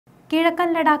കിഴക്കൻ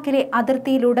ലഡാക്കിലെ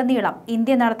അതിർത്തിയിലുടനീളം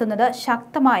ഇന്ത്യ നടത്തുന്നത്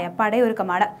ശക്തമായ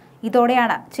പടയൊരുക്കമാണ്.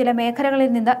 ഇതോടെയാണ് ചില മേഖലകളിൽ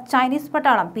നിന്ന് ചൈനീസ്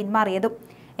പട്ടാളം പിന്മാറിയതും.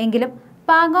 എങ്കിലും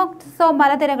പാങ്കോങ് ട്സോ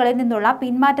മലനിരകളിൽ നിന്നുള്ള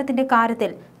പിന്മാറ്റത്തിന്റെ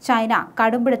കാര്യത്തിൽ ചൈന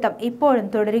കടുംപിടുത്തം ഇപ്പോഴും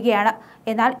തുടരുകയാണ്.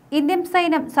 എന്നാൽ ഇന്ത്യൻ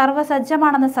സൈന്യം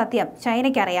സർവ്വസജ്ജമാണെന്ന സത്യം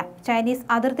ചൈനയ്ക്കറിയാം. ചൈനീസ്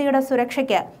അതിർത്തിയുടെ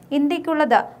സുരക്ഷയ്ക്ക്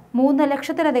ഇന്ത്യക്കുള്ളത് 3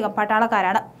 ലക്ഷത്തിലധികം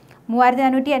പട്ടാളക്കാരാണ്.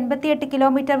 3588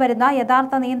 കിലോമീറ്റർ വരുന്ന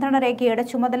യഥാർത്ഥ നിയന്ത്രണ രേഖയുടെ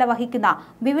ചുമതല വഹിക്കുന്ന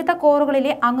വിവിധ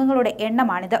കോറുകളിലെ അംഗങ്ങളുടെ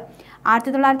എണ്ണമാണിത്.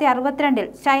 1962-ൽ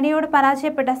ചൈനയോട്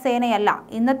പരാജയപ്പെട്ട സേനയല്ല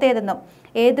ഇന്നത്തേതെന്നും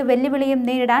ഏത് വെല്ലുവിളിയും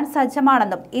നേരിടാൻ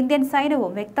സജ്ജമാണെന്നും ഇന്ത്യൻ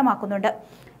സൈന്യവും വ്യക്തമാക്കുന്നുണ്ട്.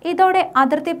 ഇതോടെ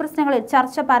അതിർത്തി പ്രശ്നങ്ങളിൽ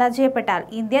ചർച്ച പരാജയപ്പെട്ടാൽ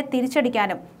ഇന്ത്യ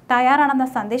തിരിച്ചടിക്കാനും തയ്യാറാണെന്ന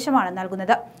സന്ദേശമാണ്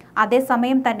നൽകുന്നത്.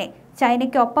 അതേസമയം തന്നെ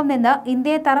ചൈനയ്ക്കൊപ്പം നിന്ന്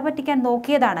ഇന്ത്യയെ തറപറ്റിക്കാൻ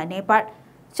നോക്കിയതാണ് നേപ്പാൾ.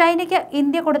 ചൈനയ്ക്ക്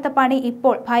ഇന്ത്യ കൊടുത്ത പണി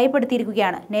ഇപ്പോൾ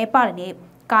ഭയപ്പെടുത്തിയിരിക്കുകയാണ് നേപ്പാളിനെയും.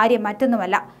 കാര്യം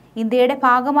മറ്റൊന്നുമല്ല, ഇന്ത്യയുടെ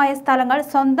ഭാഗമായ സ്ഥലങ്ങൾ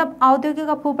സ്വന്തം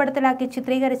ഔദ്യോഗിക ഭൂപടത്തിലാക്കി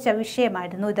ചിത്രീകരിച്ച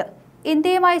വിഷയമായിരുന്നു ഇത്.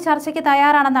 ഇന്ത്യയുമായി ചർച്ചയ്ക്ക്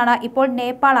തയ്യാറാണെന്നാണ് ഇപ്പോൾ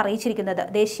നേപ്പാൾ അറിയിച്ചിരിക്കുന്നത്.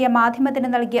 ദേശീയ മാധ്യമത്തിന്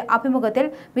നൽകിയ അഭിമുഖത്തിൽ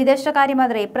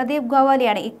വിദേശകാര്യമന്ത്രി പ്രദീപ്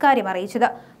ഗ്വാവലിയാണ് ഇക്കാര്യം അറിയിച്ചത്.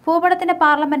 ഭൂപടത്തിന്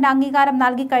പാർലമെന്റ് അംഗീകാരം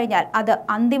നൽകിക്കഴിഞ്ഞാൽ അത്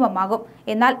അന്തിമമാകും.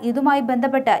 എന്നാൽ ഇതുമായി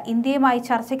ബന്ധപ്പെട്ട് ഇന്ത്യയുമായി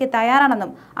ചർച്ചയ്ക്ക്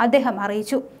തയ്യാറാണെന്നും അദ്ദേഹം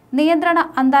അറിയിച്ചു. നിയന്ത്രണ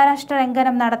അന്താരാഷ്ട്ര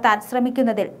ലംഘനം നടത്താൻ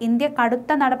ശ്രമിക്കുന്നതിൽ ഇന്ത്യ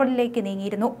കടുത്ത നടപടിയിലേക്ക്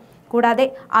നീങ്ങിയിരുന്നു. കൂടാതെ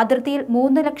അതിർത്തിയിൽ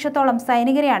 3 ലക്ഷത്തോളം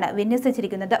സൈനികരെയാണ്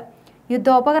വിന്യസിച്ചിരിക്കുന്നത്.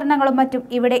 യുദ്ധോപകരണങ്ങളും മറ്റും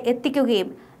ഇവിടെ എത്തിക്കുകയും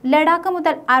ലഡാക്ക്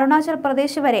മുതൽ അരുണാചൽ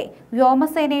പ്രദേശ് വരെ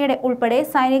വ്യോമസേനയുടെ ഉൾപ്പെടെ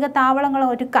സൈനിക താവളങ്ങൾ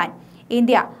ഒരുക്കാൻ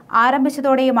ഇന്ത്യ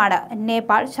ആരംഭിച്ചതോടെയുമാണ്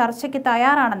നേപ്പാൾ ചർച്ചയ്ക്ക്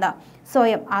തയ്യാറാണെന്ന്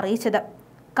സ്വയം അറിയിച്ചത്.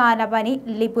 കാനബനി,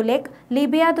 ലിപുലേഖ്,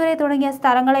 ലിബിയാദുരെ തുടങ്ങിയ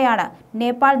സ്ഥലങ്ങളെയാണ്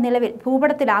നേപ്പാൾ നിലവിൽ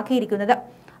ഭൂപടത്തിലാക്കിയിരിക്കുന്നത്.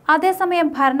 അതേസമയം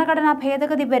ഭരണഘടനാ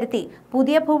ഭേദഗതി വരുത്തി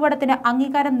പുതിയ ഭൂപടത്തിന്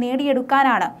അംഗീകാരം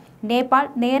നേടിയെടുക്കാനാണ് നേപ്പാൾ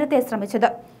നേരത്തെ ശ്രമിച്ചത്.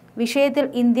 വിഷയത്തിൽ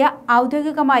ഇന്ത്യ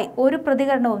ഔദ്യോഗികമായി ഒരു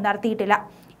പ്രതികരണവും നടത്തിയിട്ടില്ല.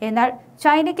 എന്നാൽ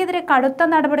ചൈനയ്ക്കെതിരെ കടുത്ത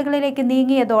നടപടികളിലേക്ക്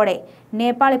നീങ്ങിയതോടെ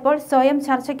നേപ്പാൾ ഇപ്പോൾ സ്വയം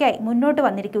ചർച്ചയ്ക്കായി മുന്നോട്ട്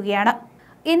വന്നിരിക്കുകയാണ്.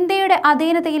 ഇന്ത്യയുടെ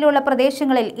അധീനതയിലുള്ള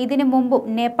പ്രദേശങ്ങളിൽ ഇതിനു മുമ്പും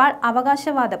നേപ്പാൾ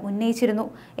അവകാശവാദം ഉന്നയിച്ചിരുന്നു.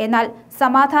 എന്നാൽ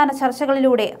സമാധാന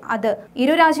ചർച്ചകളിലൂടെ അത്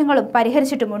ഇരു രാജ്യങ്ങളും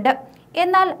പരിഹരിച്ചിട്ടുമുണ്ട്.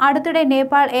 എന്നാൽ അടുത്തിടെ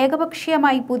നേപ്പാൾ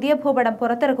ഏകപക്ഷീയമായി പുതിയ ഭൂപടം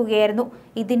പുറത്തിറക്കുകയായിരുന്നു.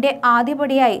 ഇതിന്റെ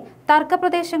ആദ്യപടിയായി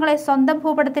തർക്കപ്രദേശങ്ങളെ സ്വന്തം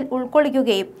ഭൂപടത്തിൽ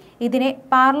ഉൾക്കൊള്ളിക്കുകയും ഇതിനെ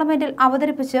പാർലമെന്റിൽ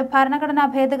അവതരിപ്പിച്ച് ഭരണഘടനാ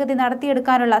ഭേദഗതി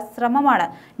നടത്തിയെടുക്കാനുള്ള ശ്രമമാണ്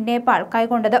നേപ്പാൾ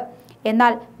കൈക്കൊണ്ടത്.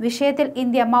 എന്നാൽ വിഷയത്തിൽ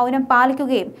ഇന്ത്യ മൗനം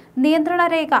പാലിക്കുകയും നിയന്ത്രണ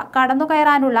രേഖ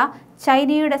കടന്നുകയറാനുള്ള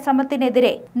ചൈനയുടെ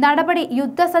ശ്രമത്തിനെതിരെ നടപടി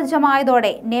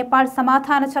യുദ്ധസജ്ജമായതോടെ നേപ്പാൾ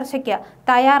സമാധാന ചർച്ചയ്ക്ക്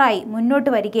തയ്യാറായി മുന്നോട്ട്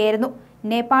വരികയായിരുന്നു.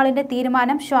 നേപ്പാളിന്റെ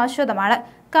തീരുമാനം ശാശ്വതമാണ്.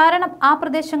 കാരണം ആ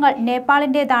പ്രദേശങ്ങൾ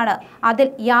നേപ്പാളിൻ്റെതാണ്. അതിൽ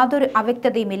യാതൊരു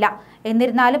അവ്യക്തതയുമില്ല.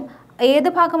 എന്നിരുന്നാലും ഏത്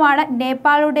ഭാഗമാണ്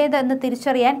നേപ്പാളുടേതെന്ന്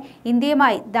തിരിച്ചറിയാൻ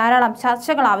ഇന്ത്യയുമായി ധാരാളം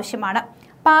ചർച്ചകൾ ആവശ്യമാണ്.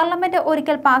 പാർലമെന്റ്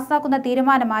ഒരിക്കൽ പാസ്സാക്കുന്ന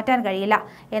തീരുമാനം മാറ്റാൻ കഴിയില്ല.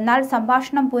 എന്നാൽ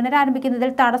സംഭാഷണം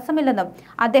പുനരാരംഭിക്കുന്നതിൽ തടസ്സമില്ലെന്നും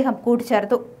അദ്ദേഹം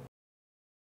കൂട്ടിച്ചേർത്തു.